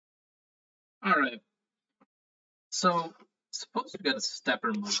All right. So suppose we got a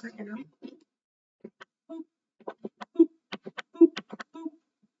stepper motor here. Boop, boop, boop, boop.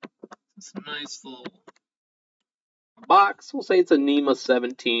 It's a nice little box. We'll say it's a NEMA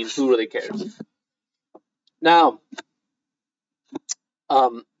 17. Who really cares? Now,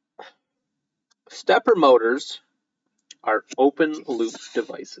 um, stepper motors are open loop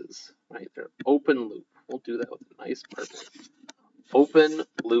devices, right? They're open loop. We'll do that with a nice purple. Open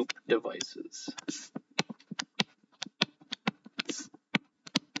loop devices.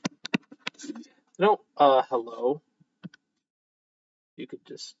 Hello. You could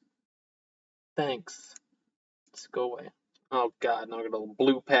just, thanks. Just go away. Oh God, now I got a little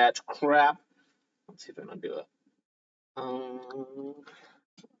blue patch. Crap. Let's see if I can do it. Oh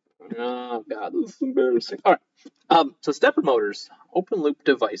God, this is embarrassing. All right. So stepper motors, open loop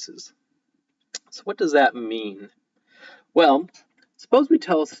devices. So what does that mean? Well, suppose we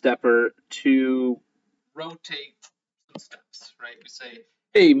tell a stepper to rotate some steps, right? We say,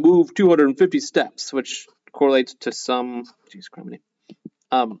 hey, move 250 steps, which correlates to some, to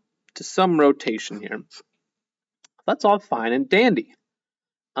some rotation here. That's all fine and dandy.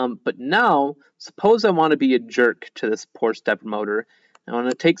 But now, suppose I want to be a jerk to this poor stepper motor. I want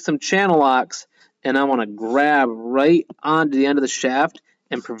to take some channel locks and I want to grab right onto the end of the shaft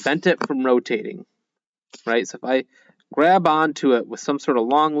and prevent it from rotating. Right? So if I grab onto it with some sort of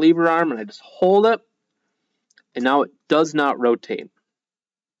long lever arm and I just hold it, and now it does not rotate.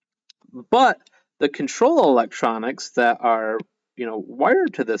 But the control electronics that are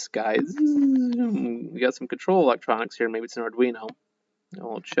wired to this guy, we got some control electronics here. Maybe it's an Arduino, a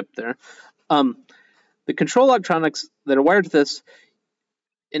little chip there. The control electronics that are wired to this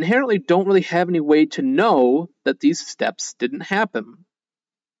inherently don't really have any way to know that these steps didn't happen,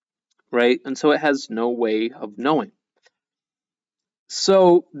 right? And so it has no way of knowing.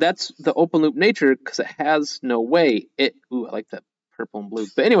 So that's the open loop nature because it has no way. I like that purple and blue.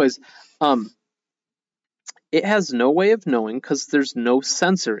 But anyways, it has no way of knowing because there's no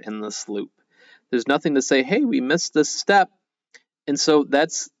sensor in this loop. There's nothing to say, hey, we missed this step. And so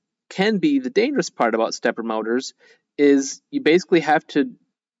that's can be the dangerous part about stepper motors is you basically have to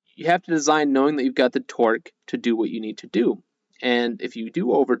design knowing that you've got the torque to do what you need to do. And if you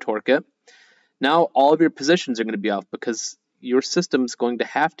do over torque it, now all of your positions are going to be off because your system's going to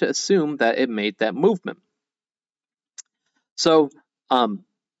have to assume that it made that movement. So a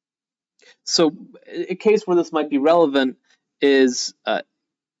case where this might be relevant is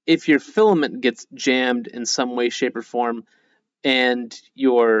if your filament gets jammed in some way, shape, or form, and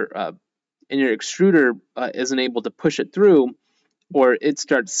your extruder isn't able to push it through, or it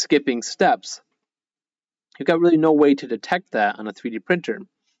starts skipping steps, you've got really no way to detect that on a 3D printer.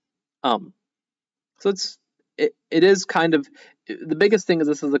 So it is kind of the biggest thing is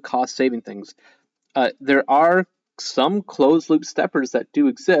this is a cost saving things. There are some closed loop steppers that do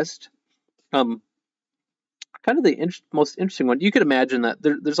exist. Kind of the most interesting one, you could imagine that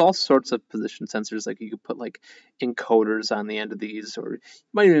there's all sorts of position sensors. Like you could put like encoders on the end of these, or you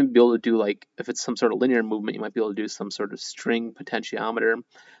might even be able to do, like, if it's some sort of linear movement, you might be able to do some sort of string potentiometer,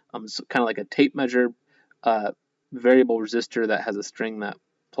 so kind of like a tape measure, variable resistor that has a string that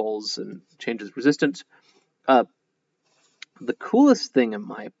pulls and changes resistance. The coolest thing, in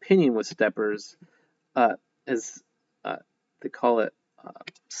my opinion, with steppers is they call it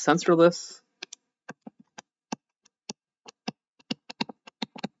sensorless.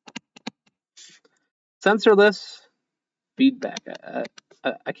 Sensorless feedback.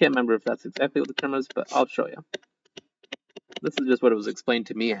 I can't remember if that's exactly what the term is, but I'll show you. This is just what it was explained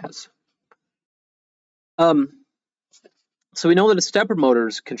to me as. So we know that a stepper motor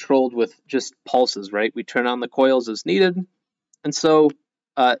is controlled with just pulses, right? We turn on the coils as needed, and so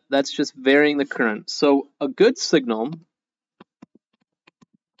that's just varying the current. So a good signal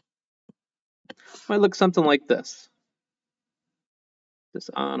might look something like this. Just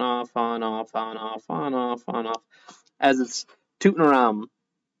on, off, on, off, on, off, on, off, on, off, as it's tooting around.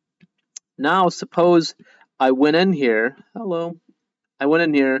 Now suppose I went in here, I went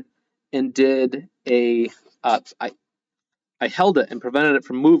in here and did I held it and prevented it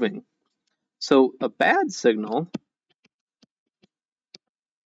from moving. So a bad signal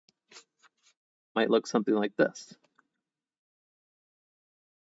might look something like this.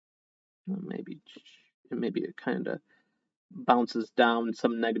 Maybe it kind of bounces down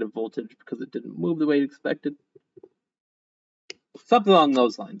some negative voltage because it didn't move the way it expected. Something along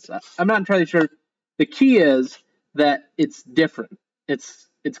those lines. I'm not entirely sure. The key is that it's different. It's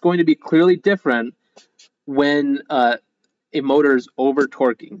going to be clearly different when a motor is over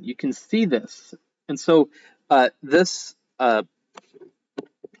torquing. You can see this, and so these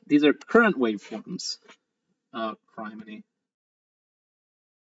These are current waveforms. Criminy.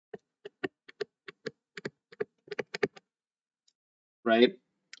 Right?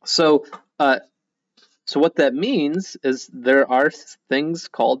 So what that means is there are things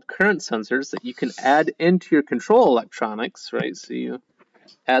called current sensors that you can add into your control electronics, right? So you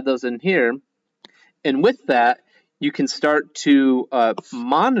add those in here, and with that, you can start to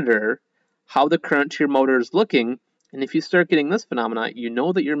monitor how the current to your motor is looking. And if you start getting this phenomenon, you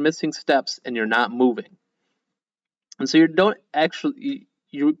know that you're missing steps and you're not moving. And so you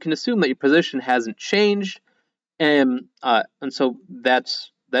can assume that your position hasn't changed, and so that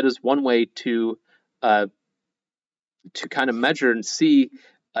is one way to kind of measure and see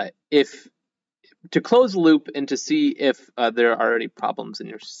if to close the loop and to see if there are any problems in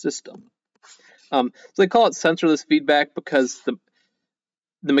your system. So they call it sensorless feedback because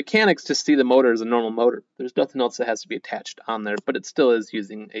the mechanics to see the motor is a normal motor. There's nothing else that has to be attached on there, but it still is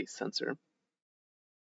using a sensor.